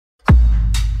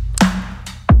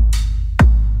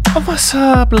What's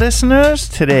up, listeners?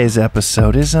 Today's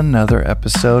episode is another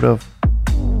episode of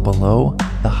Below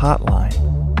the Hotline.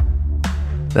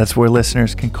 That's where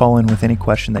listeners can call in with any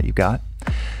question that you got.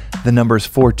 The number is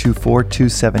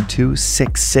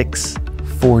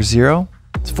 424-272-6640.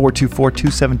 It's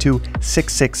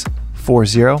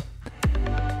 424-272-6640.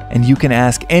 And you can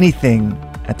ask anything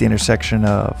at the intersection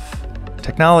of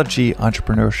technology,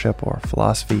 entrepreneurship, or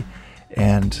philosophy,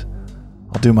 and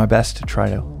I'll do my best to try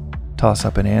to toss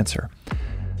up an answer.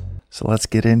 So let's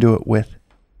get into it with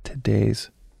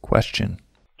today's question.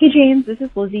 Hey James, this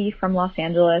is Lizzie from Los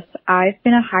Angeles. I've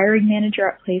been a hiring manager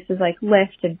at places like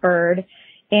Lyft and Bird,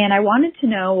 and I wanted to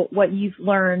know what you've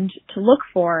learned to look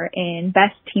for in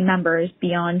best team members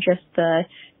beyond just the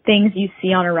things you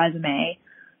see on a resume.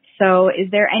 So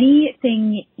is there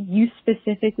anything you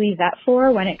specifically vet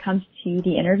for when it comes to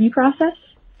the interview process?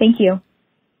 Thank you.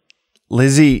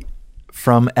 Lizzie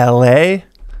from LA,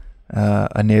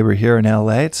 a neighbor here in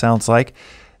LA, it sounds like.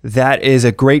 That is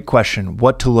a great question,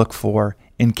 what to look for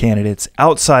in candidates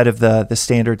outside of the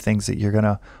standard things that you're going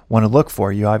to want to look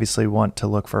for. You obviously want to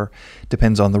look for,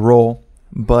 depends on the role,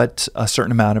 but a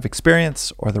certain amount of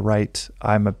experience or the right,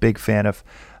 I'm a big fan of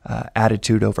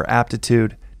attitude over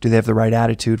aptitude. Do they have the right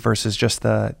attitude versus just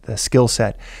the skill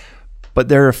set? But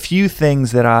there are a few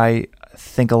things that I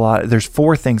think there's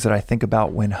 4 things that I think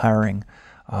about when hiring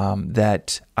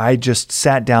that I just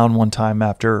sat down one time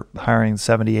after hiring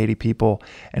 70, 80 people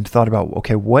and thought about,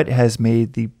 okay, what has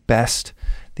made the best,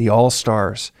 the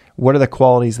all-stars? What are the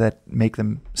qualities that make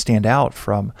them stand out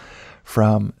from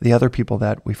the other people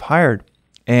that we've hired?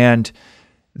 And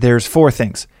there's 4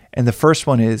 things. And the first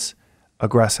one is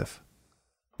aggressive.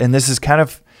 And this is kind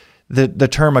of, the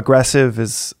term aggressive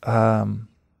is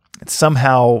it's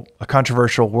somehow a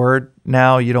controversial word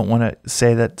now. You don't want to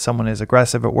say that someone is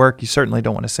aggressive at work. You certainly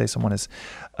don't want to say someone is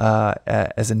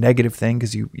as a negative thing,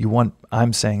 because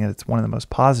I'm saying that it's one of the most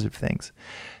positive things.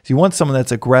 So you want someone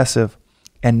that's aggressive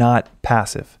and not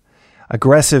passive.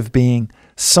 Aggressive being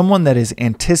someone that is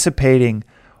anticipating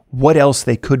what else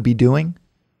they could be doing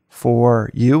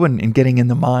for you and getting in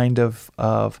the mind of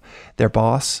their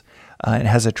boss. And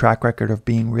has a track record of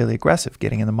being really aggressive,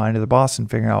 getting in the mind of the boss and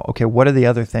figuring out, okay, what are the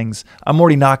other things? I'm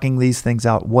already knocking these things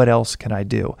out. What else can I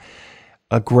do?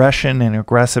 Aggression and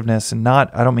aggressiveness, and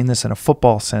I don't mean this in a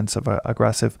football sense of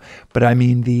aggressive, but I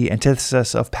mean the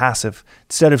antithesis of passive.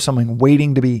 Instead of someone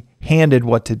waiting to be handed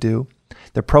what to do,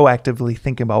 they're proactively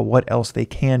thinking about what else they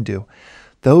can do.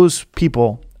 Those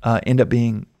people end up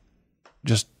being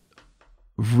just,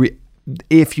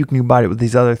 if you can combine it with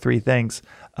these other 3 things,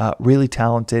 really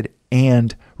talented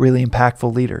and really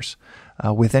impactful leaders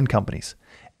within companies.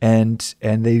 And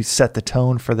they set the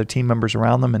tone for the team members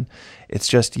around them. And it's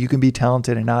just, you can be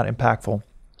talented and not impactful.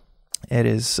 It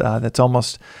is, that's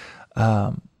almost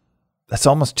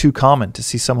too common to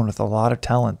see someone with a lot of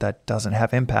talent that doesn't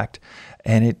have impact.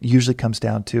 And it usually comes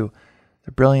down to,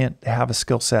 they're brilliant, they have a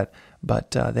skill set,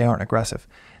 but they aren't aggressive.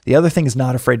 The other thing is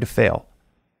not afraid to fail.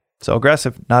 So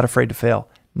aggressive, not afraid to fail.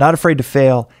 Not afraid to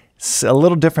fail, a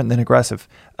little different than aggressive.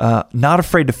 Not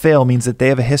afraid to fail means that they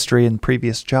have a history in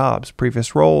previous jobs,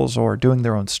 previous roles, or doing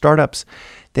their own startups.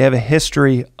 They have a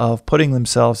history of putting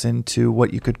themselves into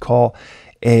what you could call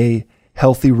a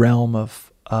healthy realm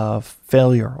of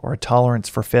failure, or a tolerance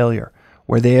for failure,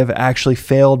 where they have actually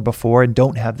failed before and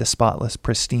don't have the spotless,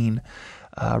 pristine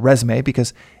resume,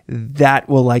 because that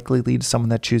will likely lead to someone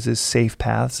that chooses safe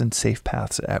paths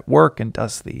at work and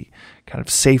does the kind of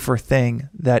safer thing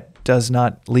that does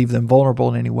not leave them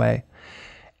vulnerable in any way.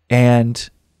 And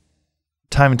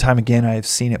time again, I have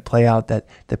seen it play out that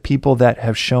the people that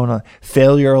have shown a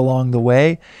failure along the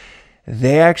way,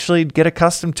 they actually get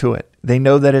accustomed to it. They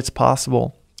know that it's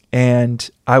possible. And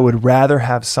I would rather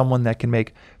have someone that can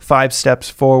make 5 steps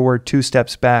forward, 2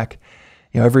 steps back,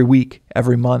 every week,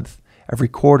 every month, every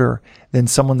quarter, than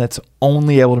someone that's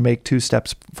only able to make 2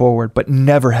 steps forward, but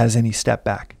never has any step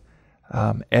back.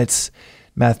 It's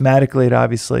mathematically, it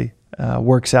obviously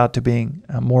works out to being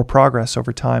more progress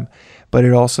over time, but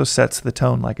it also sets the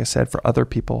tone, like I said, for other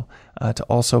people to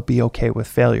also be okay with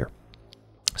failure.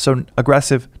 So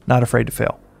aggressive, not afraid to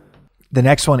fail. The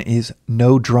next one is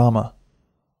no drama.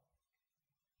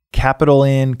 Capital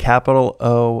N, capital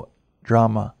O,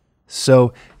 drama.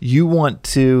 So you want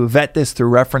to vet this through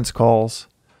reference calls,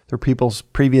 through people's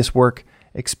previous work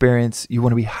experience. You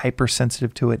want to be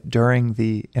hypersensitive to it during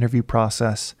the interview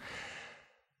process.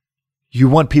 You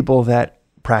want people that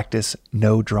practice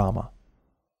no drama,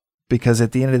 because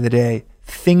at the end of the day,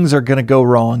 things are going to go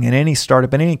wrong in any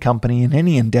startup, in any company, in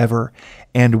any endeavor.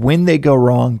 And when they go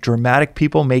wrong, dramatic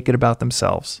people make it about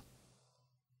themselves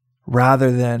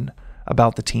rather than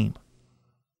about the team.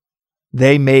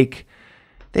 They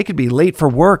could be late for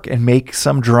work and make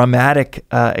some dramatic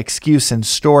excuse and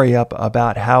story up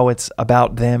about how it's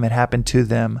about them, it happened to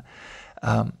them.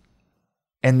 And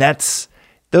that's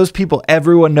those people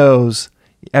everyone knows.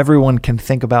 Everyone can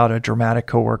think about a dramatic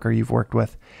coworker you've worked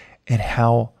with and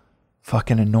how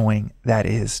fucking annoying that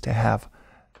is to have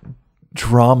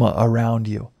drama around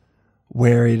you,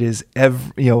 where it is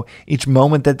each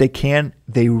moment that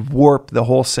they warp the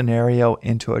whole scenario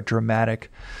into a dramatic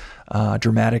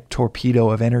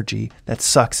torpedo of energy that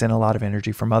sucks in a lot of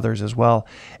energy from others as well.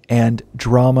 And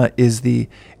drama is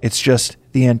it's just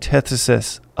the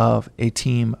antithesis of a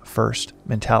team first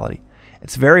mentality.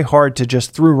 It's very hard to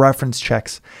just through reference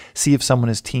checks see if someone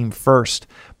is team first,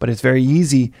 but it's very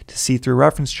easy to see through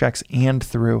reference checks and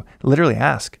through literally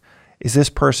ask, is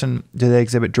this person, do they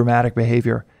exhibit dramatic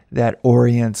behavior that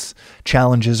orients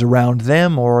challenges around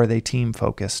them, or are they team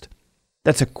focused?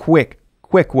 That's a quick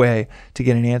way to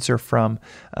get an answer from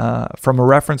a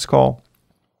reference call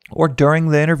or during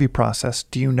the interview process.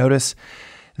 Do you notice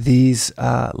these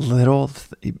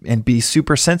and be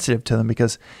super sensitive to them,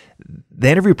 because the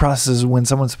interview process is when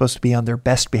someone's supposed to be on their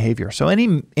best behavior. So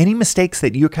any mistakes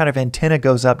that your kind of antenna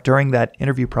goes up during that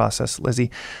interview process,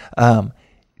 Lizzie,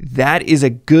 that is a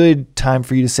good time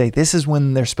for you to say, this is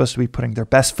when they're supposed to be putting their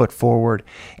best foot forward,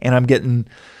 and I'm getting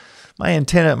my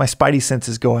antenna, my spidey sense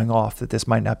is going off that this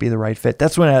might not be the right fit.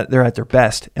 That's when they're at their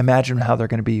best. Imagine how they're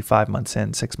going to be 5 months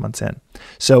in, 6 months in.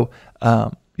 So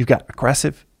you've got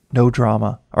aggressive, no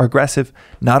drama, or aggressive,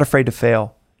 not afraid to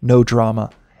fail, no drama.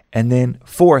 And then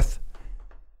fourth,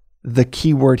 the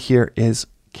key word here is,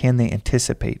 can they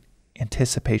anticipate?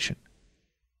 Anticipation.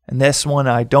 And this one,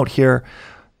 I don't hear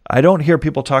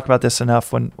people talk about this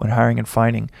enough when hiring and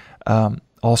finding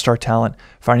all-star talent,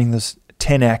 finding those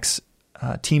 10X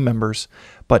team members.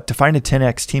 But to find a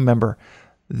 10X team member,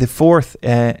 the fourth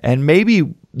and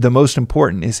maybe the most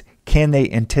important is, can they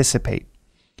anticipate?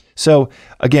 So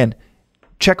again,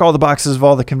 check all the boxes of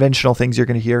all the conventional things you're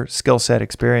going to hear: skill set,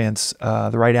 experience,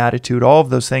 the right attitude, all of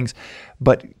those things.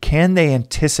 But can they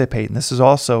anticipate? And this is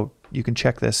also, you can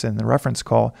check this in the reference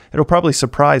call. It'll probably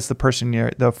surprise the person,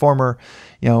 the former,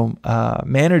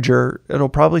 manager. It'll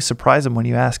probably surprise them when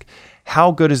you ask,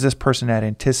 how good is this person at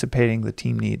anticipating the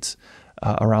team needs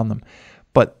around them?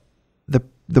 But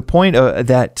the point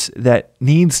that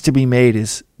needs to be made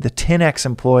is the 10X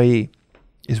employee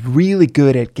is really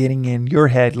good at getting in your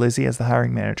head, Lizzie, as the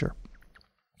hiring manager.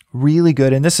 Really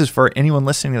good. And this is for anyone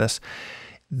listening to this.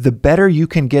 The better you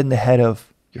can get in the head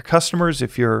of your customers,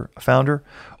 if you're a founder,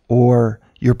 or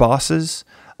your bosses,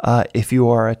 if you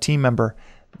are a team member,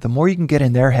 the more you can get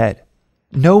in their head.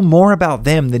 Know more about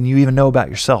them than you even know about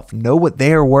yourself. Know what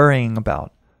they are worrying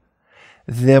about.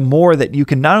 The more that you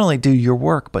can not only do your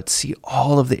work, but see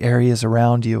all of the areas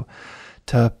around you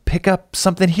to pick up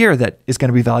something here that is going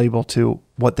to be valuable to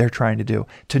what they're trying to do,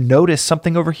 to notice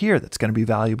something over here that's going to be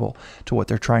valuable to what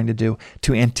they're trying to do,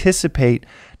 to anticipate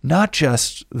not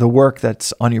just the work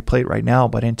that's on your plate right now,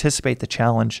 but anticipate the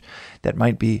challenge that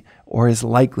might be or is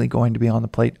likely going to be on the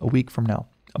plate a week from now,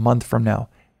 a month from now,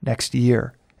 next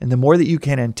year. And the more that you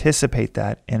can anticipate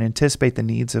that and anticipate the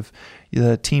needs of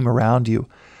the team around you,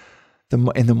 the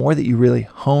more that you really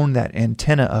hone that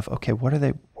antenna of, okay, what are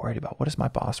they worried about? What is my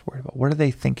boss worried about? What are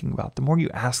they thinking about? The more you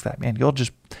ask that, man, you'll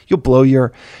blow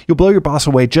your boss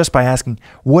away just by asking,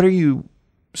 what are you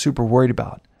super worried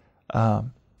about?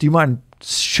 Do you mind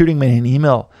shooting me an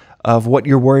email of what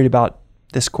you're worried about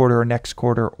this quarter or next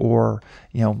quarter, or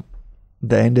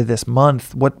the end of this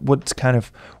month? What's kind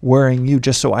of worrying you,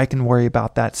 just so I can worry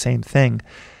about that same thing?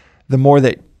 The more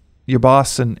that your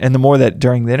boss and the more that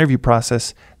during the interview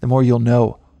process, the more you'll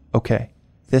know, okay,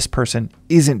 this person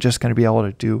isn't just going to be able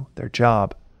to do their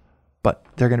job, but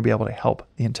they're going to be able to help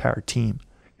the entire team.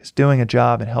 Because doing a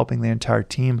job and helping the entire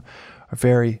team are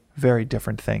very, very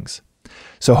different things.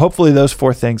 So hopefully those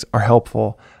 4 things are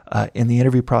helpful in the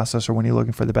interview process, or when you're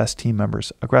looking for the best team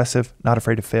members: aggressive, not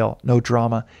afraid to fail, no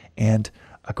drama, and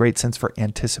a great sense for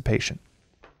anticipation.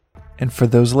 And for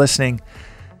those listening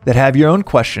that have your own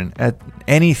question at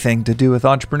anything to do with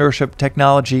entrepreneurship,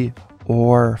 technology,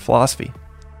 or philosophy,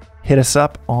 hit us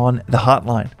up on the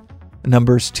hotline. The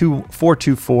number is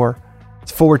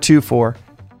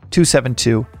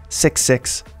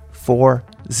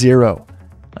 424-272-6640.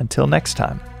 Until next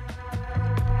time.